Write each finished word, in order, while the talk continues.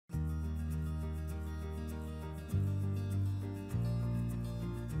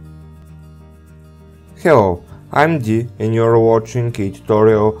Hello, I'm D and you're watching a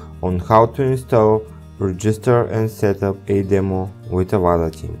tutorial on how to install, register and set up a demo with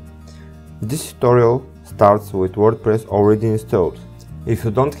Avada Theme. This tutorial starts with WordPress already installed. If you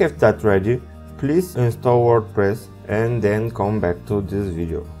don't have that ready, please install WordPress and then come back to this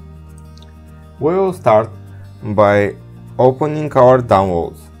video. We will start by opening our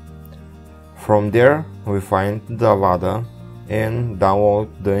downloads. From there we find the Avada and download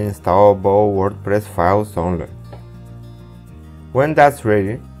the installable WordPress files only. When that's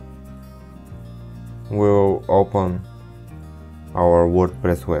ready, we'll open our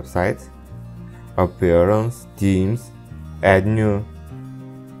WordPress website, appearance, themes, add new,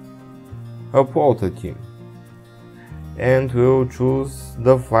 upload a theme, and we'll choose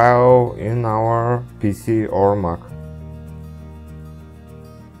the file in our PC or Mac.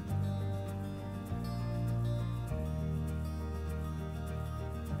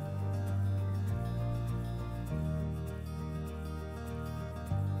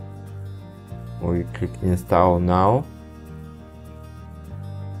 We click install now.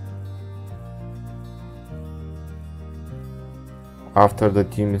 After the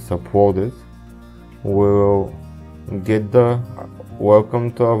theme is uploaded, we will get the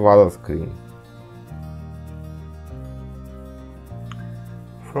welcome to Avada screen.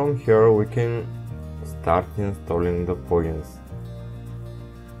 From here we can start installing the plugins.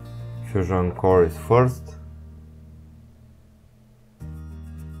 Fusion Core is first.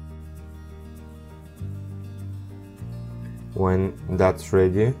 When that's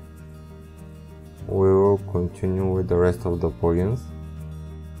ready, we will continue with the rest of the plugins.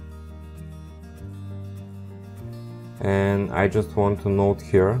 And I just want to note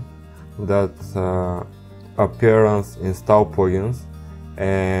here that appearance install plugins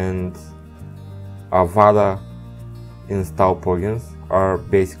and Avada install plugins are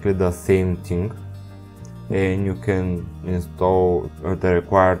basically the same thing, and you can install the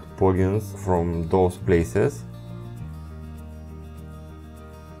required plugins from those places.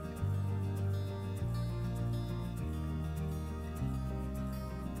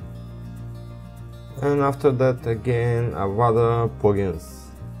 And after that, again, Avada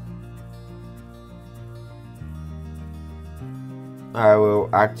plugins. I will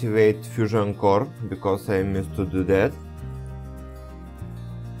activate Fusion Core because I missed to do that.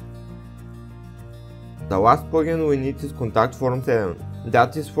 The last plugin we need is Contact Form 7.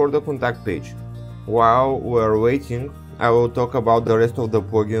 That is for the contact page. While we are waiting, I will talk about the rest of the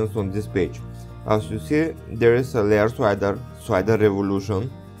plugins on this page. As you see, there is a layer slider, slider revolution,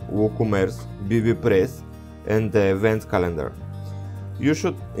 WooCommerce, BBPress, and the events calendar. You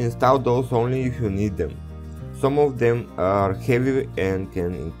should install those only if you need them. Some of them are heavy and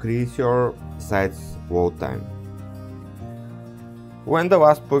can increase your site's load time. When the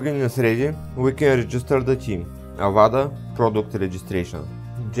last plugin is ready, we can register the theme. Avada product registration.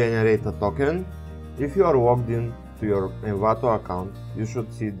 Generate a token. If you are logged in to your Avada account, you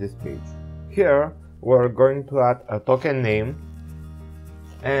should see this page. Here we are going to add a token name,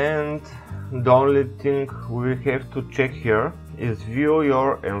 and the only thing we have to check here is view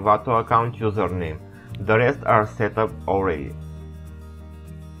your Avada account username. The rest are set up already.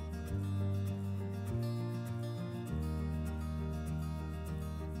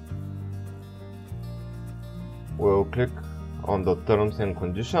 We'll click on the terms and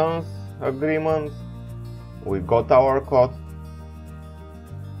conditions agreement. We got our code.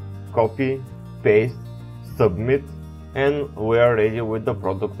 Copy, paste, submit, and we are ready with the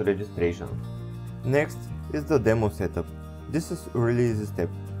product registration. Next is the demo setup. This is a really easy step.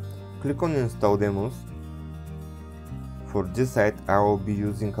 Click on install demos. For this site I will be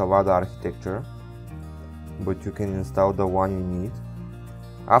using Avada architecture, but you can install the one you need.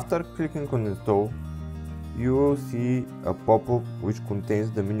 After clicking on install, you will see a pop-up which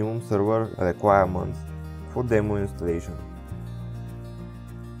contains the minimum server requirements for demo installation.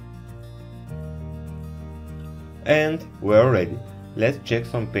 And we're ready. Let's check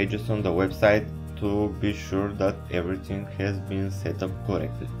some pages on the website to be sure that everything has been set up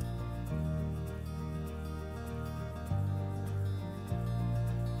correctly.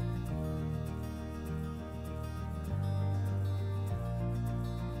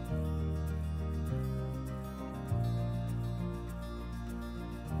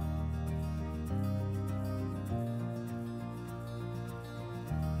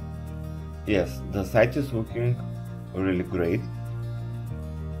 Yes, the site is looking really great.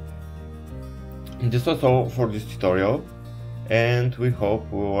 This was all for this tutorial, and we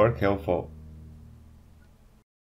hope we were helpful.